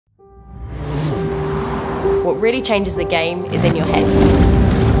what really changes the game is in your head.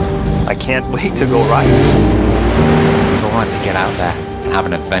 I can't wait to go ride. I want to get out there and have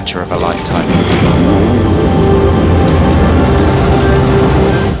an adventure of a lifetime.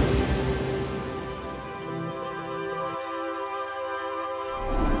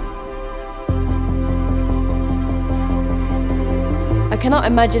 I cannot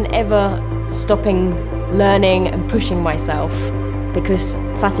imagine ever stopping learning and pushing myself because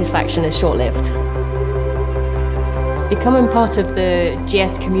satisfaction is short-lived. Becoming part of the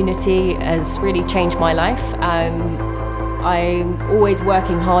GS community has really changed my life. I'm always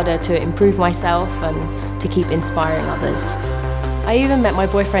working harder to improve myself and to keep inspiring others. I even met my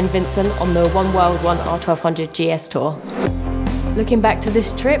boyfriend Vincent on the One World One R1200 GS tour. Looking back to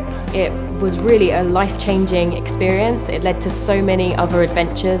this trip, it was really a life-changing experience. It led to so many other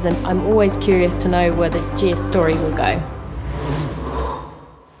adventures, and I'm always curious to know where the GS story will go.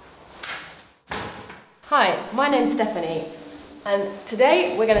 Hi, my name's Stephanie, and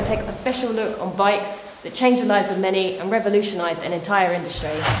today we're going to take a special look on bikes that changed the lives of many and revolutionised an entire industry.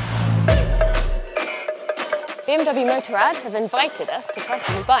 BMW Motorrad have invited us to try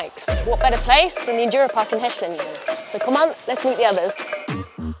some bikes. What better place than the Enduropark in Hechlingen? So come on, let's meet the others.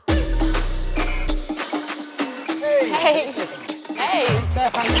 Hey! Hey!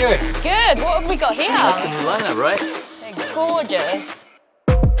 Steph, how you doing? Good, what have we got here? That's a new lineup, right? They're gorgeous.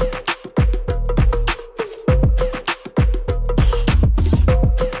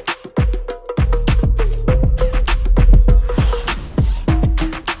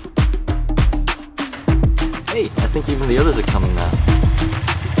 Hey, I think even the others are coming now.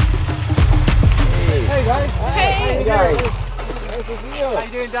 Hey guys! Hey guys! Nice to see you! How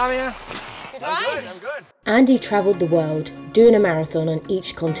you doing, Damien? Good ride. I'm good. Andy travelled the world, doing a marathon on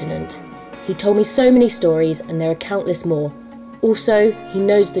each continent. He told me so many stories, and there are countless more. Also, he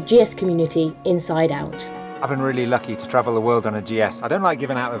knows the GS community inside out. I've been really lucky to travel the world on a GS. I don't like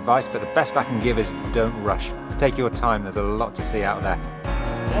giving out advice, but the best I can give is don't rush. Take your time, there's a lot to see out there.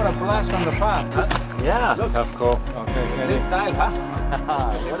 What a blast from the past, huh? Yeah. Tough call. Okay, same style, huh?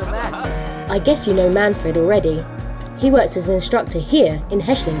 What a man. I guess you know Manfred already. He works as an instructor here in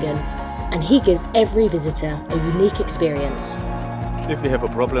Hechlingen, and he gives every visitor a unique experience. If they have a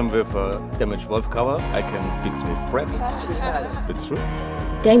problem with a damaged valve cover, I can fix with Brett. It's true.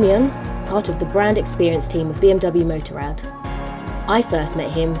 Damien, part of the brand experience team of BMW Motorrad. I first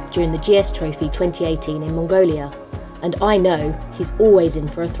met him during the GS Trophy 2018 in Mongolia, and I know he's always in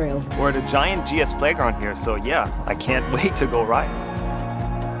for a thrill. We're at a giant GS playground here, so yeah, I can't wait to go ride.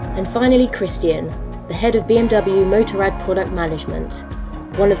 And finally Christian, the head of BMW Motorrad Product Management,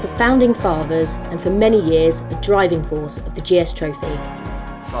 one of the founding fathers and for many years a driving force of the GS Trophy.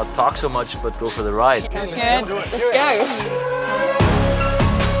 Not talk so much, but go for the ride. Sounds good. Let's go.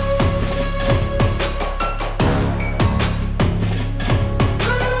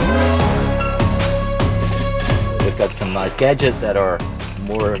 We've got some nice gadgets that are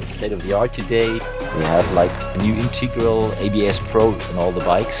more state-of-the-art today. We have like a new integral ABS Pro on all the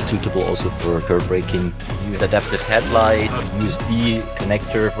bikes, suitable also for curb braking. New adaptive headlight, USB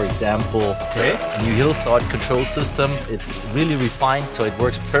connector, for example. A new hill start control system. It's really refined, so it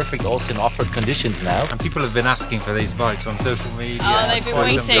works perfect also in off-road conditions now. And people have been asking for these bikes on social media. Oh, they've been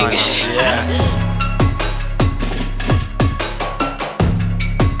waiting. Yeah.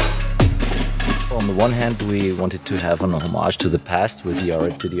 On the one hand, we wanted to have an homage to the past with the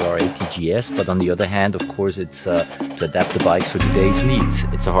R80 GS, but on the other hand, of course, it's to adapt the bikes for today's needs.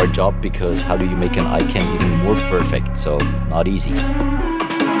 It's a hard job because how do you make an icon even more perfect? So, not easy.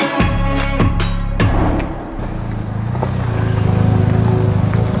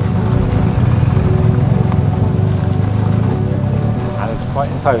 That looks quite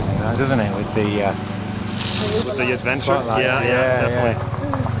imposing, though, doesn't it? With the adventure? spotlights. Yeah, definitely.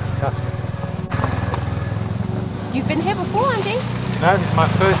 Fantastic. You've been here before, Andy? No, this is my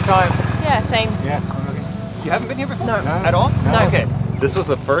first time. Yeah, same. Yeah, I'm looking. You haven't been here before? No. At all? No. Okay. This was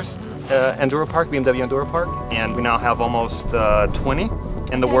the first Enduropark, BMW Enduropark, and we now have almost 20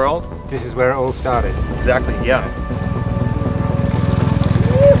 in the world. This is where it all started. Exactly, yeah.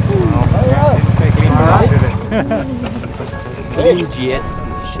 Stay clean for that, did it? Clean GS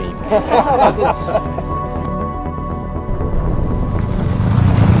is a shame.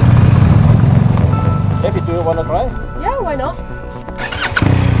 David, do you want to try? Yeah, why not?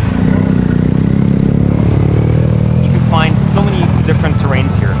 You can find so many different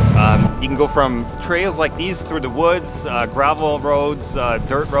terrains here. You can go from trails like these through the woods, gravel roads,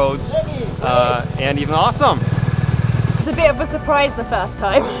 dirt roads, and even awesome. It's a bit of a surprise the first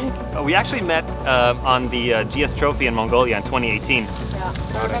time. We actually met on the GS Trophy in Mongolia in 2018. Yeah,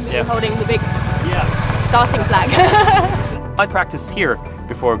 I remember you holding the big... Yeah, starting flag. I practiced here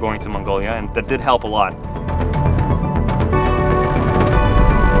before going to Mongolia, and that did help a lot.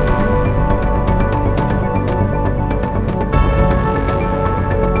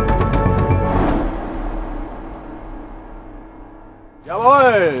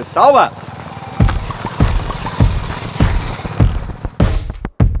 Jawohl, sauber!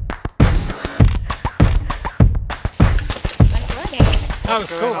 That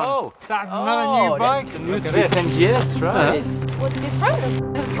was cool. Oh, Is that another new bike? That's the new 310 GS, right? What's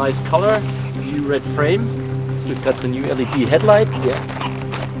different? Nice color, new red frame. We've got the new LED headlight,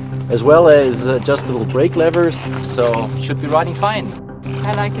 as well as adjustable brake levers, so should be riding fine.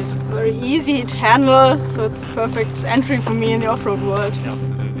 I like it. It's very easy to handle, so it's perfect entry for me in the off-road world.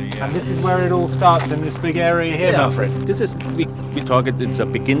 And this is where it all starts in this big area here, Manfred. This is, we talk it, it's a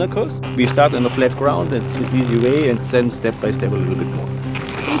beginner course. We start on the flat ground, it's an easy way, and then step by step a little bit more.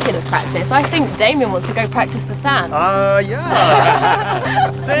 Speaking of practice, I think Damien wants to go practice the sand.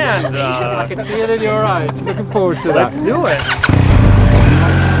 Yeah. Sand. I can see it in your eyes. Looking forward to that. Let's do it.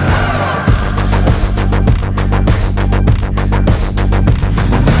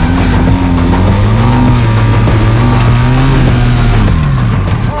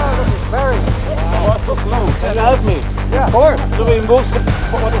 Can you help me? Yeah, of course. So we move the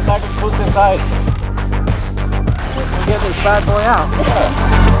motorcycle push inside. Get this bad boy out.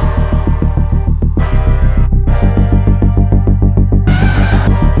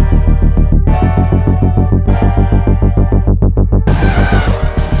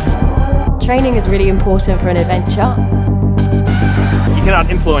 Training is really important for an adventure. You cannot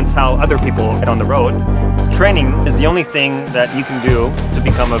influence how other people get on the road. Training is the only thing that you can do to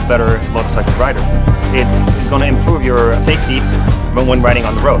become a better motorcycle rider. It's going to improve your safety when riding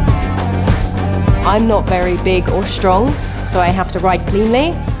on the road. I'm not very big or strong, so I have to ride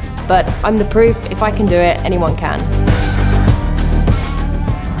cleanly, but I'm the proof if I can do it, anyone can.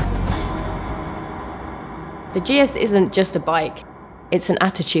 The GS isn't just a bike, it's an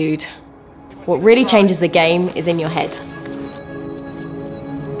attitude. What really changes the game is in your head.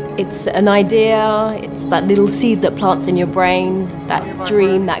 It's an idea, it's that little seed that plants in your brain, that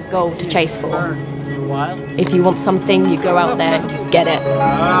dream, that goal to chase for. If you want something, you go out there and you get it.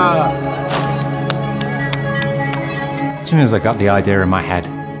 As soon as I got the idea in my head,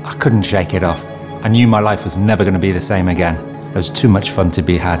 I couldn't shake it off. I knew my life was never going to be the same again. There was too much fun to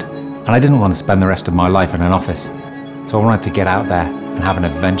be had, and I didn't want to spend the rest of my life in an office. So I wanted to get out there and have an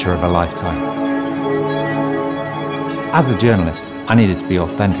adventure of a lifetime. As a journalist, I needed to be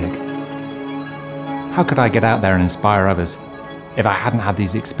authentic. How could I get out there and inspire others if I hadn't had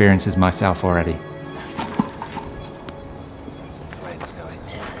these experiences myself already?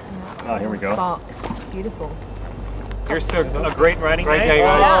 Oh, here we go. Sparks, beautiful. Here's to a great riding day. day,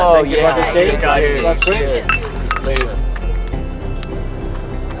 guys. Oh, Guys. That's great.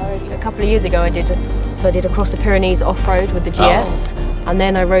 A couple of years ago I did across the Pyrenees off-road with the GS, and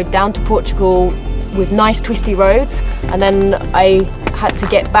then I rode down to Portugal with nice twisty roads, and then I had to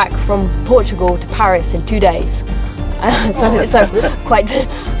get back from Portugal to Paris in 2 days. So quite.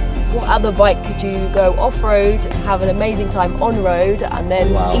 What other bike could you go off-road, have an amazing time on-road, and then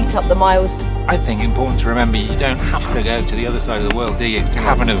eat up the miles? I think important to remember you don't have to go to the other side of the world, do you, to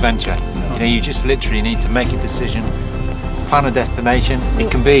have an adventure? You know, you just literally need to make a decision, plan a destination.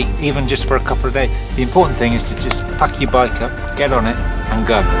 It can be even just for a couple of days. The important thing is to just pack your bike up, get on it, and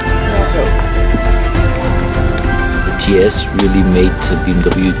go. The GS really made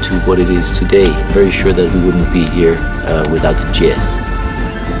BMW to what it is today. I'm very sure that we wouldn't be here without the GS.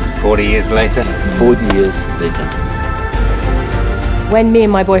 40 years later. 40 years later. When me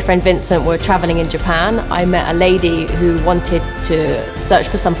and my boyfriend Vincent were traveling in Japan, I met a lady who wanted to search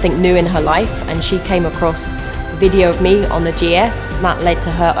for something new in her life, and she came across a video of me on the GS, and that led to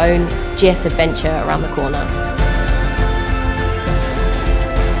her own GS adventure around the corner.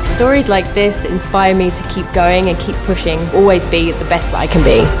 Stories like this inspire me to keep going and keep pushing, always be the best that I can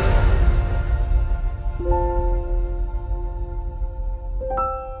be.